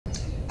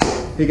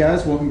Hey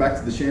guys, welcome back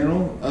to the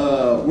channel.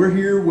 We're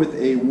here with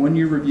a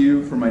 1-year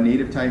review for my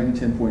Native Titan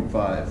 10.5.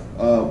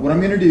 What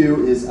I'm going to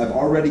do is I've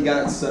already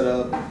got it set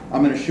up.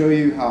 I'm going to show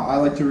you how I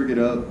like to rig it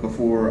up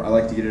before I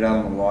like to get it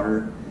out on the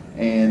water.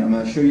 And I'm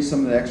going to show you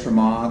some of the extra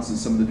mods and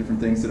some of the different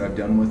things that I've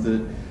done with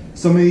it.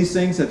 Some of these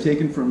things I've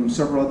taken from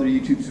several other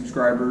YouTube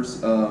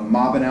subscribers.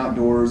 Mobbin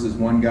Outdoors is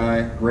one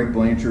guy. Greg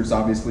Blanchard's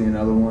obviously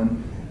another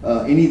one.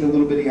 Any of the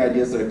little bitty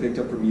ideas that I picked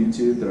up from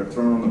YouTube that I've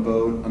thrown on the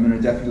boat, I'm going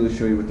to definitely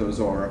show you what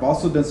those are. I've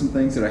also done some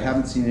things that I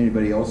haven't seen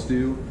anybody else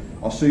do.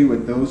 I'll show you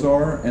what those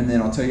are, and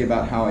then I'll tell you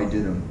about how I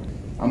did them.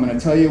 I'm going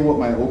to tell you what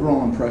my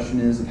overall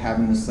impression is of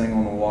having this thing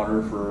on the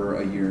water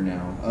for a year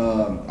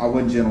now. I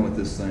went gentle with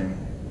this thing.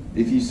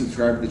 If you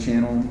subscribe to the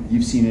channel,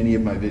 you've seen any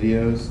of my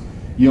videos,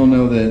 you'll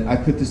know that I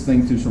put this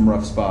thing through some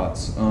rough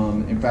spots.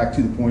 In fact,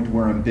 to the point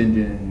where I'm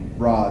bending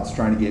rods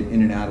trying to get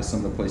in and out of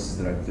some of the places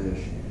that I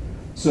fish.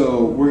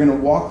 So we're going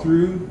to walk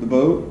through the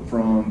boat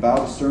from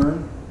bow to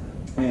stern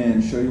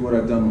and show you what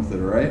I've done with it,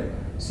 alright?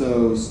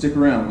 So stick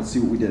around, let's see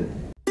what we did.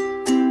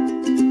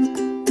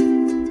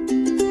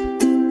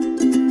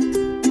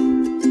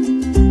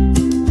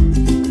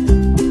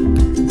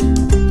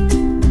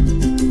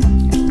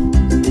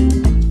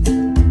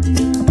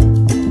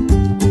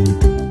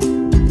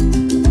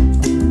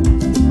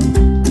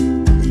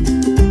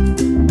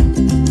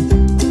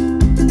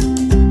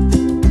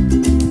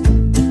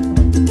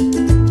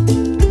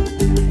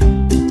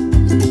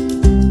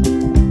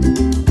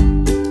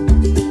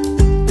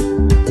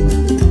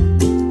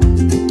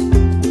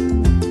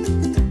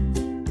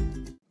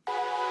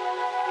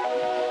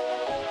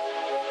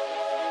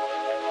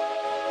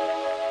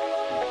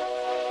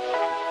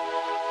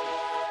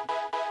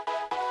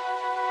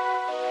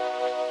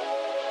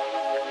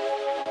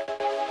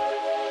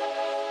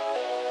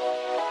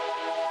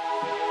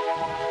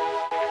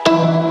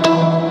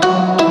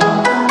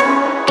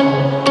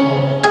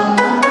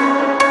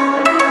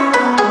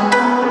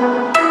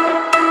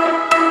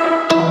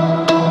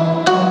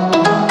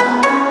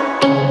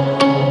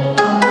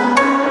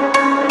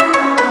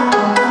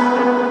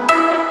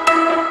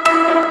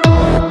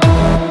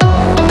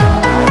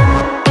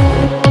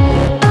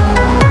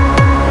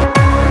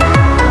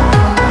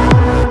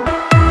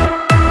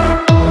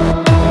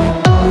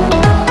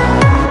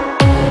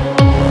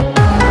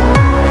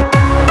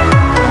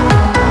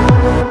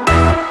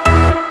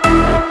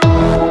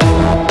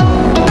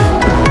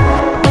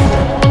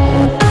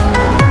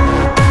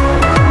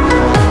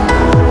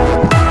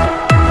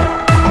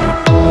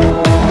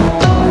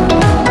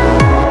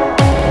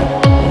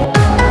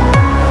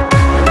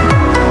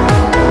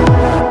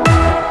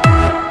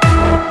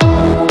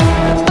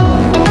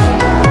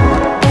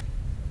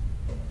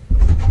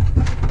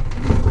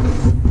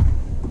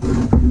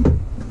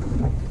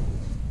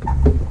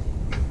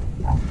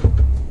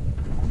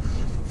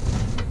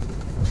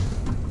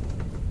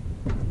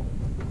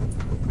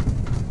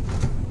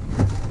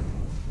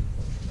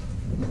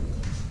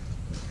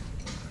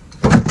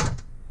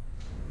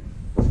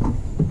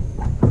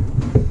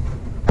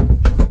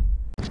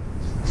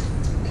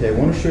 Okay, I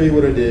want to show you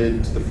what I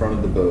did to the front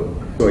of the boat.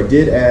 So I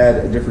did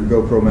add a different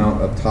GoPro mount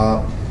up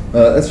top.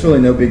 That's really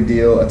no big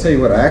deal. I'll tell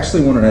you what, I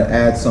actually wanted to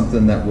add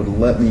something that would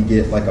let me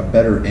get like a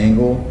better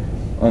angle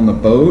on the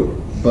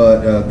boat,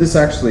 but this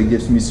actually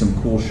gives me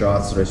some cool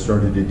shots that I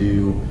started to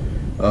do.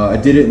 I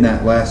did it in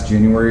that last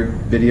January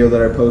video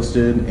that I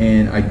posted,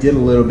 and I did a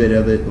little bit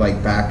of it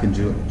like back in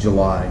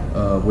July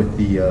with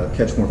the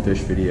Catch More Fish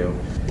video.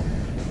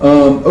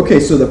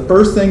 Okay, so the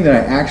first thing that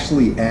I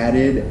actually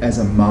added as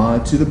a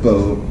mod to the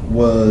boat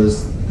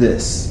was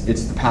this.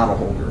 It's the paddle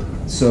holder.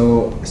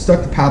 So I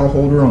stuck the paddle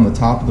holder on the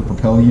top of the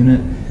propel unit,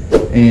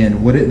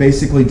 and what it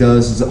basically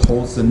does is it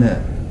holds the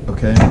net.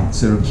 Okay,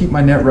 so it'll keep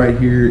my net right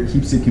here, it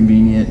keeps it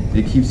convenient,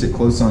 it keeps it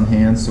close on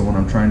hand, so when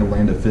I'm trying to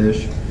land a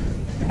fish.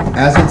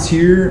 As it's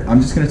here,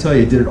 I'm just going to tell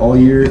you, I did it all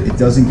year, it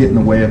doesn't get in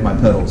the way of my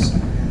pedals.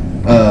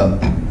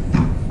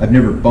 I've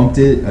never bumped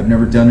it. I've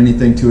never done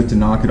anything to it to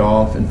knock it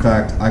off. In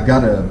fact, I've got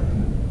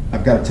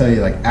to tell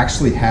you, like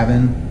actually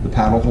having the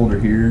paddle holder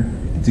here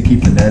to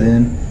keep the net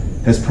in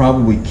has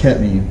probably kept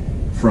me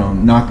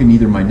from knocking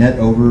either my net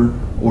over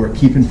or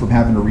keeping from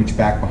having to reach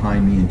back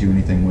behind me and do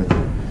anything with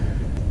it.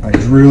 I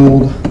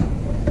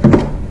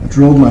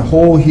drilled my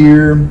hole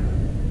here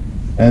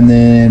and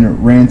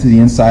then ran to the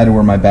inside of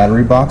where my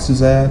battery box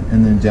is at,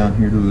 and then down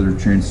here to where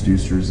the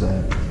transducer is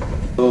at.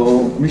 So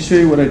let me show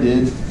you what I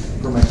did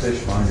for my fish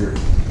finder.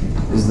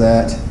 Is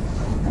that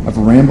I have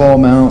a ram ball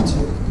mount,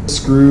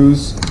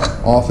 screws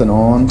off and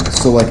on,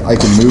 so like I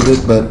can move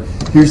it. But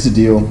here's the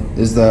deal,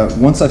 is that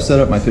once I've set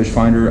up my fish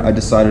finder, I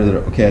decided that,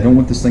 okay, I don't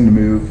want this thing to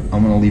move.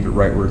 I'm going to leave it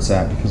right where it's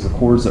at, because the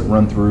cords that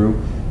run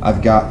through,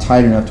 I've got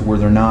tight enough to where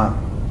they're not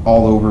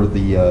all over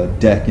the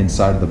deck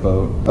inside of the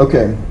boat.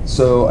 Okay,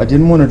 so I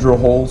didn't want to drill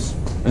holes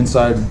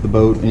inside the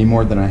boat any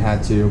more than I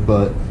had to,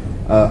 but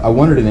I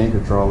wanted an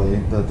anchor trolley.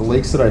 The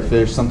lakes that I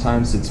fish,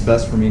 sometimes it's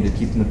best for me to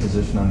keep in the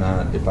position I'm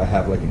at if I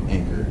have like an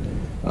anchor.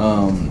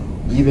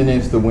 Even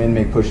if the wind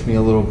may push me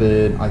a little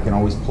bit, I can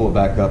always pull it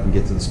back up and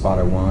get to the spot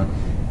I want.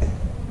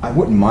 I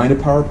wouldn't mind a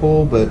power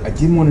pole, but I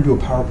didn't want to do a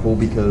power pole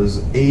because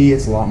A,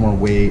 it's a lot more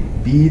weight,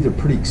 B, they're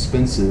pretty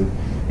expensive,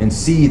 and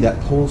C, that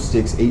pole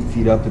sticks 8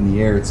 feet up in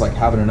the air. It's like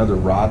having another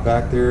rod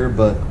back there,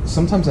 but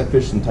sometimes I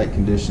fish in tight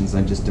conditions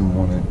and I just didn't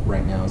want it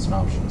right now as an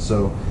option.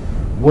 So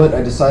what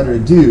I decided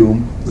to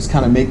do was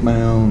kind of make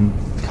my own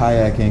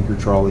kayak anchor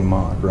trolley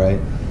mod, right?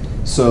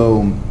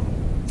 So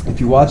if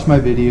you watch my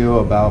video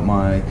about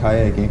my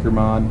kayak anchor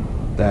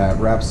mod that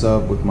wraps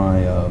up with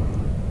my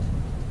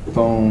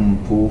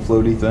foam pool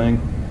floaty thing,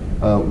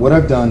 what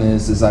I've done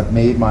is I've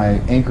made my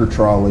anchor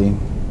trolley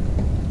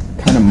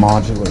kind of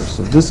modular.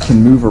 So this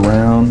can move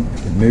around,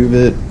 I can move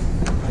it,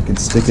 I can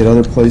stick it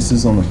other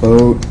places on the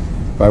boat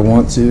if I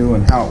want to,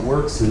 and how it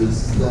works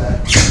is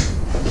that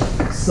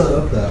it's set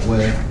up that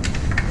way.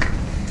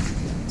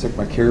 Take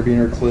my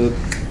carabiner clip.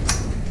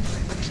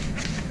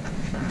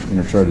 I'm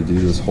gonna try to do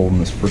this holding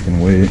this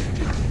freaking weight.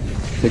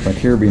 Take my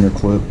carabiner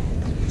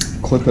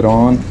clip it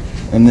on,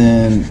 and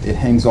then it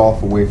hangs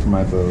off away from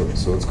my boat.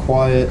 So it's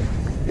quiet.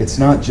 It's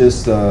not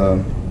just a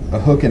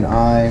hook and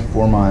eye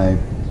for my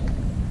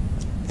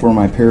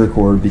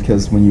paracord,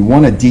 because when you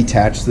want to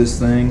detach this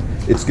thing,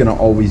 it's going to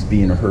always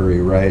be in a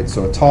hurry, right?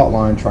 So a taut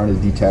line trying to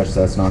detach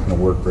that's not going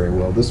to work very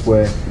well. This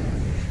way,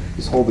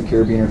 just hold the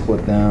carabiner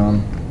clip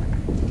down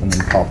and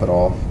then pop it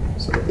off.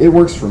 So it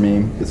works for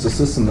me. It's a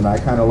system that I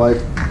kind of like,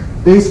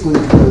 basically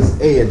because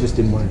A, I just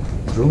didn't want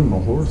to drill no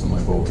holes in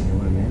my boat, you know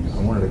what I mean?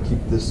 I wanted to keep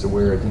this to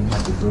where I didn't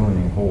have to drill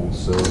any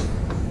holes. So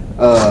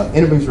and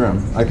it moves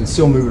around. I can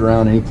still move it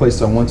around any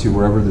place I want to,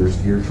 wherever there's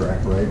gear track,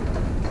 right?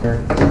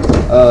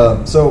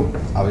 So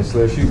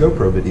obviously I shoot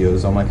GoPro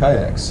videos on my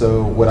kayaks.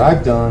 So what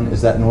I've done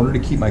is that in order to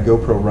keep my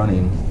GoPro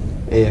running,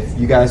 if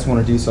you guys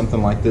want to do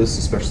something like this,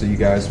 especially you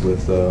guys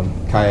with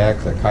kayak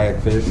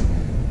fish,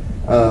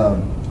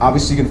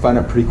 obviously you can find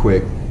out pretty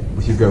quick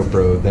with your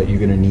GoPro that you're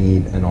going to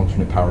need an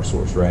alternate power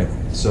source, right?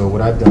 So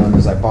what I've done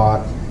is I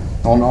bought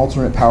an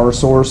alternate power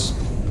source.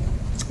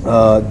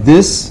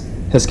 This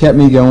has kept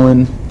me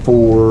going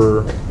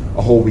for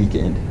a whole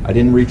weekend. I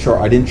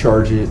didn't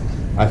charge it.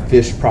 I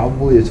fished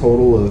probably a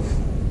total of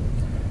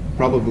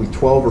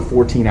 12 or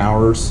 14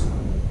 hours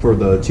for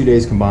the 2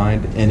 days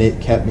combined, and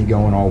it kept me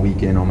going all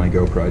weekend on my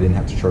GoPro. I didn't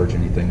have to charge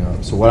anything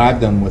up. So what I've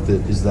done with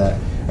it is that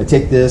I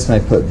take this and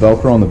I put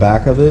Velcro on the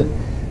back of it,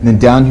 and then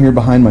down here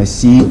behind my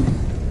seat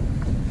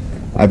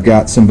I've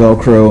got some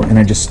Velcro, and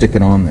I just stick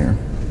it on there.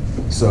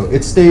 So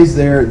it stays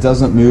there, it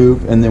doesn't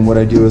move, and then what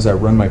I do is I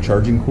run my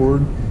charging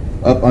cord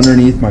up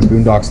underneath my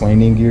Boonedox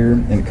Landing gear,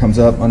 and it comes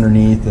up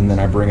underneath, and then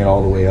I bring it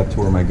all the way up to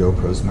where my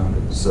GoPro's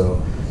mounted.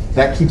 So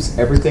that keeps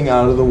everything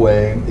out of the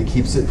way. It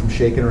keeps it from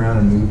shaking around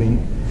and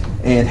moving.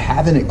 And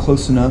having it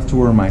close enough to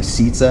where my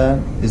seat's at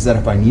is that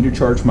if I need to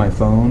charge my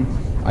phone,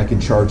 I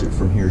can charge it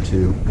from here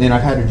too. And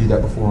I've had to do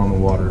that before on the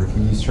water. If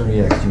you use Turn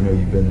EX, you know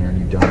you've been there and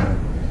you've done that.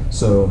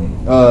 So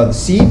the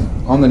seat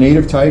on the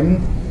Native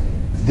Titan,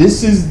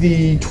 this is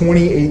the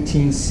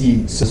 2018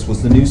 seat. This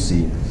was the new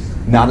seat.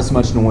 Not as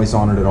much noise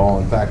on it at all.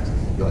 In fact,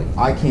 like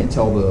I can't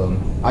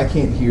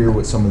hear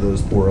what some of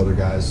those poor other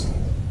guys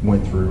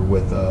went through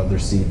with their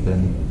seat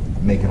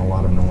and making a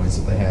lot of noise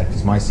that they had,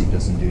 because my seat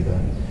doesn't do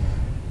that.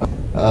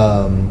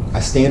 I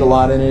stand a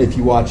lot in it. If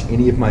you watch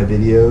any of my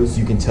videos,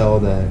 you can tell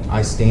that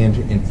I stand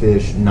and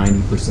fish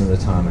 90% of the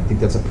time. I think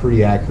that's a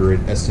pretty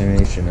accurate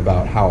estimation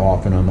about how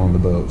often I'm on the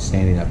boat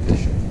standing up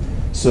fishing.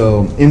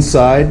 So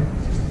inside,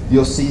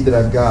 you'll see that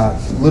I've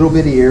got little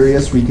bitty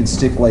areas where you can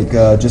stick like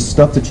just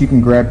stuff that you can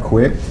grab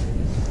quick.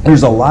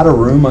 There's a lot of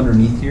room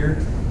underneath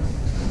here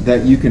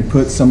that you can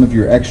put some of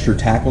your extra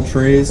tackle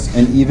trays,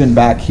 and even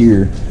back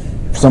here,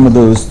 some of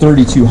those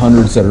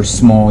 3200s that are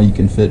small you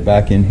can fit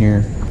back in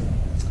here.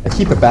 I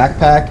keep a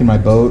backpack in my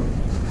boat.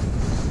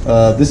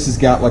 This has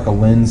got like a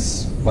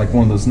lens, like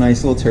one of those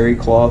nice little terry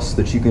cloths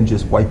that you can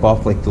just wipe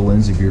off like the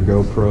lens of your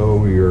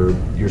GoPro or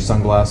your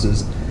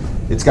sunglasses.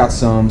 It's got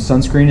some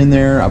sunscreen in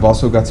there. I've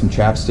also got some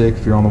chapstick.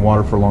 If you're on the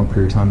water for a long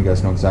period of time, you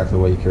guys know exactly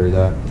why you carry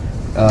that.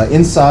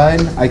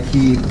 Inside, I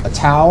keep a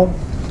towel,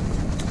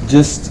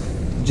 just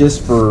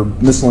for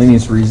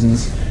miscellaneous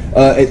reasons.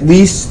 At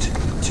least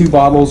 2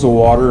 bottles of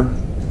water,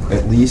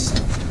 at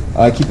least.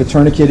 I keep a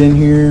tourniquet in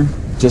here,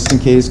 just in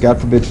case, God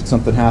forbid, should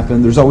something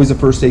happen. There's always a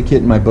first aid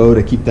kit in my boat.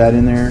 I keep that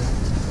in there.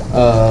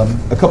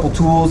 A couple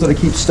tools that I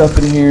keep stuff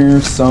in here.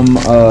 Some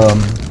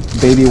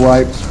baby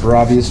wipes for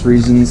obvious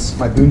reasons.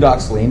 My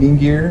Boonedox Landing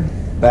gear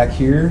back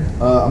here.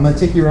 I'm going to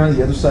take you around to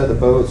the other side of the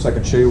boat so I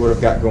can show you what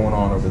I've got going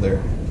on over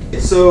there.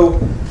 So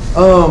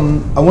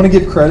I want to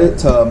give credit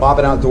to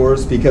Mobbin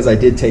Outdoors because I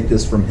did take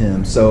this from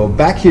him. So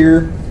back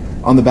here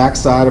on the back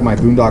side of my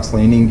Boonedox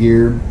Landing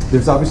gear,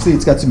 there's obviously,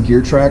 it's got some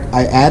gear track.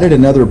 I added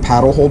another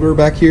paddle holder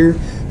back here,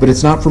 but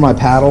it's not for my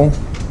paddle.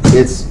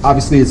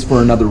 It's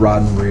for another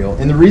rod and reel.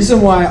 And the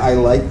reason why I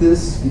like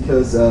this,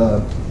 because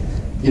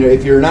you know,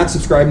 if you're not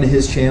subscribing to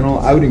his channel,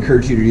 I would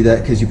encourage you to do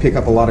that, because you pick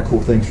up a lot of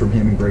cool things from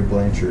him and Greg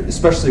Blanchard,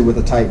 especially with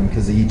a Titan,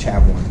 because they each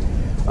have one.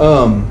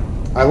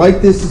 I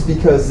like this is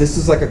because this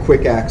is like a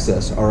quick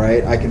access, all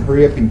right? I can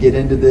hurry up and get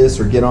into this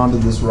or get onto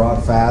this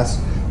rod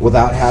fast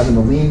without having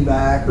to lean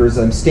back, or as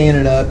I'm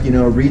standing up, you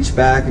know, reach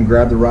back and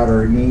grab the rod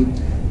I need.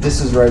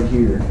 This is right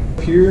here.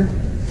 Here,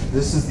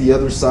 this is the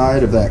other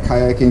side of that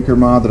kayak anchor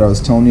mod that I was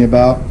telling you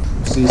about.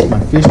 See my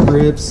fish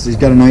grips. He's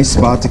got a nice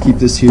spot to keep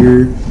this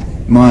here.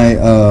 My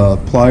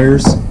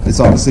pliers. It's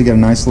obviously got a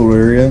nice little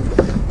area.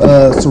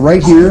 So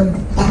right here,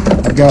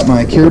 I've got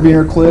my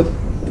carabiner clip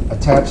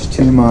attached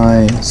to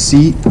my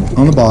seat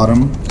on the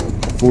bottom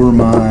for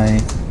my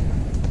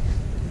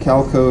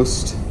Cal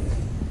Coast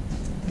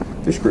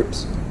fish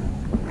grips.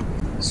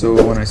 So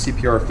when I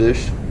CPR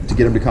fish, to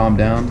get him to calm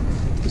down,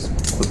 just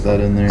put that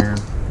in there,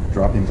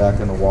 drop him back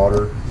in the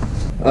water.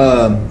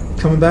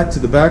 Coming back to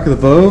the back of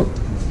the boat,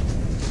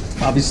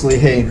 obviously,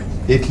 hey,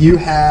 if you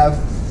have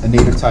a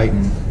Native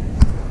Titan,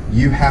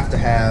 you have to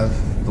have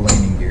the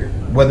landing gear.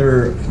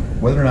 Whether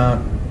or not,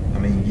 I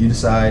mean, you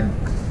decide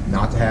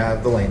not to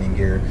have the landing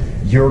gear,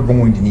 you're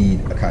going to need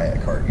a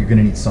kayak cart. You're going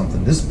to need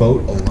something. This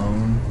boat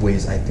alone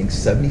weighs, I think,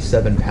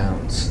 77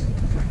 pounds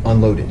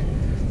unloaded.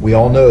 We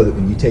all know that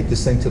when you take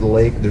this thing to the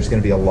lake, there's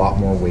going to be a lot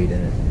more weight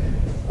in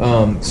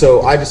it.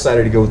 So I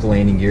decided to go with the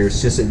landing gear.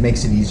 It's just, it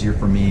makes it easier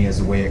for me as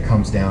the way it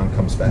comes down,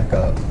 comes back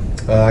up.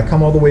 I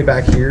come all the way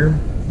back here.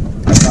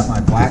 I've got my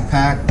black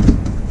pack.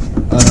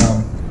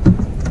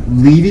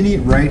 Leaving it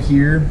right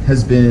here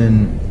has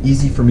been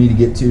easy for me to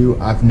get to.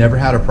 I've never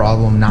had a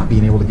problem not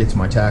being able to get to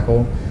my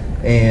tackle.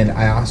 And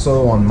I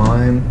also, on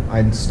mine,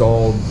 I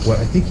installed what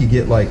I think you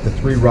get, like the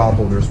 3 rod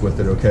holders with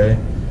it, okay?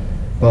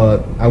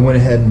 But I went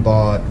ahead and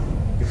bought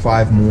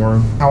 5 more.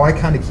 How I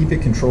kind of keep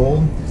it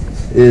controlled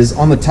is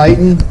on the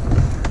Titan,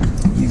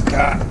 you've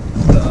got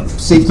the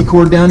safety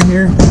cord down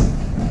here.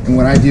 And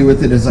what I do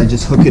with it is I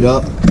just hook it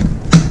up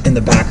in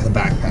the back of the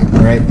backpack,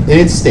 right? And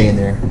it's staying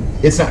there.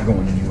 It's not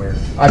going anywhere.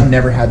 I've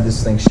never had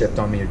this thing shipped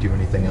on me or do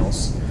anything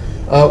else.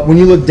 When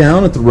you look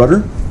down at the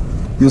rudder,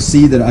 you'll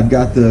see that I've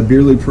got the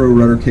Berley Pro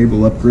rudder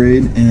cable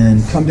upgrade,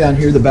 and come down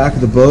here the back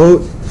of the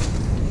boat,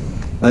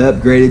 I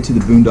upgraded to the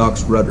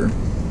Boonedox rudder.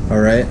 All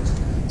right,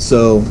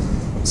 so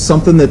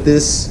something that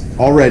this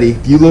already,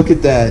 if you look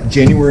at that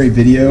January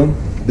video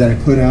that I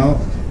put out,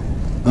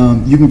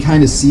 you can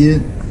kind of see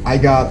it. I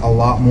got a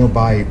lot more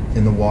bite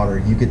in the water.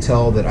 You could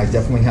tell that I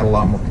definitely had a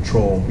lot more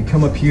control. We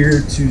come up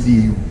here to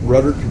the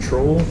rudder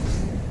control,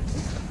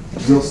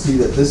 you'll see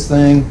that this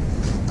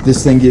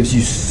thing gives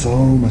you so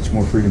much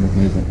more freedom of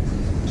movement.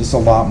 Just a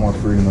lot more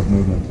freedom of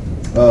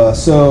movement.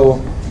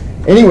 So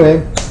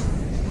anyway,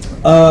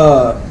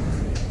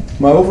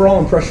 my overall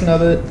impression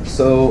of it,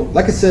 so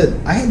like I said,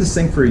 I had this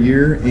thing for a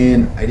year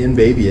and I didn't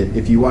baby it.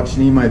 If you watch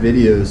any of my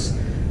videos,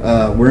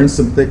 we're in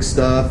some thick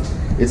stuff.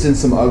 It's in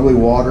some ugly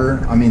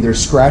water. I mean,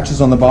 there's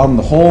scratches on the bottom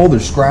of the hull,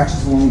 there's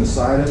scratches along the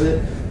side of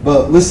it.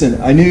 But listen,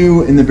 I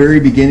knew in the very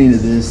beginning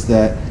of this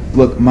that,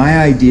 look, my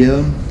idea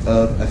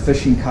of a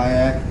fishing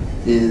kayak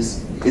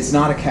is, it's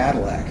not a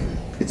Cadillac,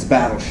 it's a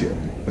battleship,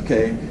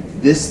 okay?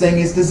 This thing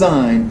is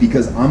designed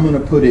because I'm gonna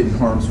put it in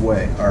harm's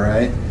way, all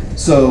right?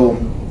 So,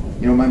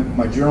 you know,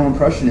 my general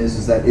impression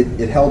is that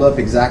it held up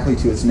exactly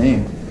to its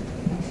name.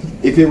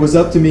 If it was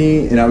up to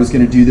me and I was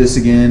gonna do this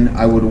again,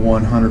 I would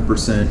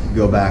 100%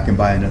 go back and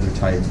buy another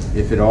Titan.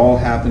 If it all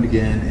happened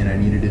again and I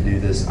needed to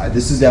do this,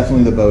 this is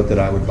definitely the boat that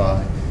I would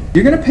buy.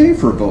 You're gonna pay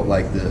for a boat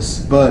like this,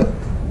 but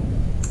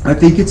I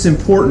think it's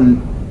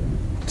important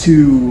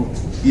to,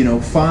 you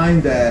know,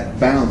 find that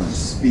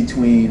balance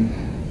between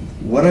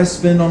what I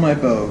spend on my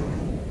boat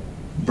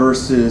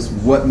versus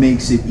what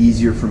makes it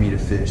easier for me to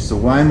fish. So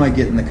why am I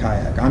getting the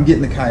kayak? I'm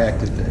getting the kayak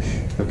to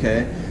fish,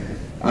 okay?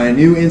 I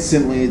knew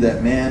instantly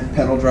that, man,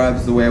 pedal drive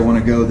is the way I want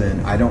to go then.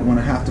 I don't want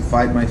to have to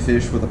fight my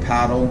fish with a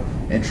paddle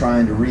and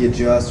trying to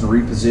readjust and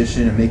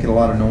reposition and make it a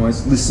lot of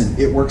noise. Listen,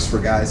 it works for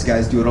guys.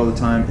 Guys do it all the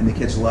time and they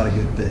catch a lot of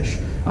good fish.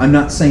 I'm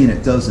not saying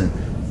it doesn't.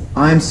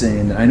 I'm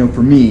saying that I know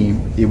for me,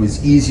 it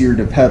was easier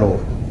to pedal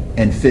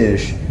and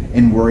fish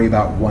and worry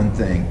about one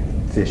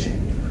thing, fishing.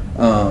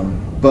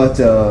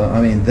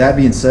 I mean, that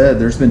being said,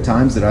 there's been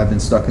times that I've been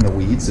stuck in the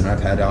weeds and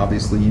I've had to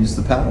obviously use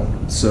the paddle.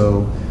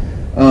 So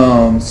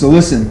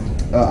listen,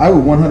 I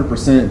would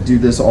 100% do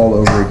this all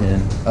over again.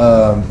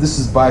 This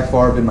has by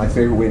far been my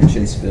favorite way to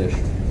chase fish.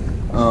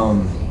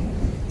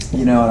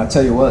 You know, and I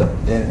tell you what,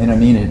 and I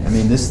mean it. I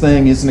mean, this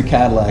thing isn't a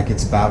Cadillac,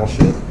 it's a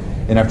battleship,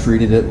 and I've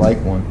treated it like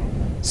one.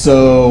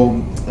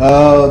 So,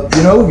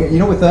 you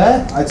know, with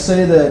that, I'd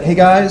say that, hey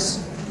guys,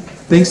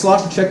 thanks a lot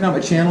for checking out my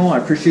channel. I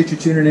appreciate you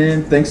tuning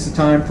in. Thanks to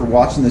time for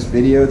watching this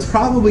video. It's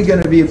probably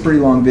going to be a pretty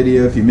long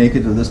video if you make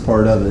it to this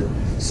part of it.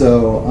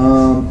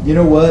 So, you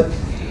know what?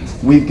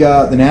 We've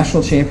got the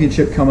national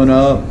championship coming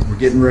up. We're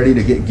getting ready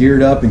to get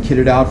geared up and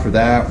kitted out for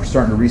that. We're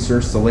starting to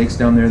research the lakes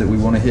down there that we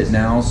want to hit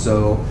now.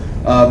 So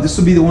this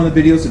will be the one of the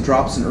videos that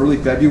drops in early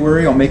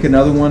February. I'll make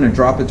another one and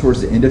drop it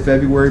towards the end of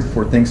February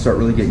before things start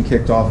really getting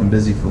kicked off and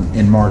busy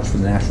in March for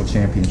the national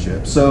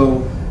championship.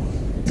 So,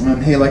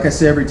 hey, like I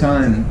say every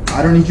time,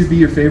 I don't need you to be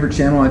your favorite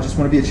channel. I just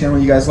want to be a channel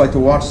you guys like to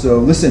watch. So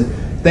listen,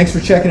 thanks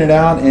for checking it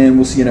out, and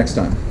we'll see you next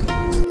time.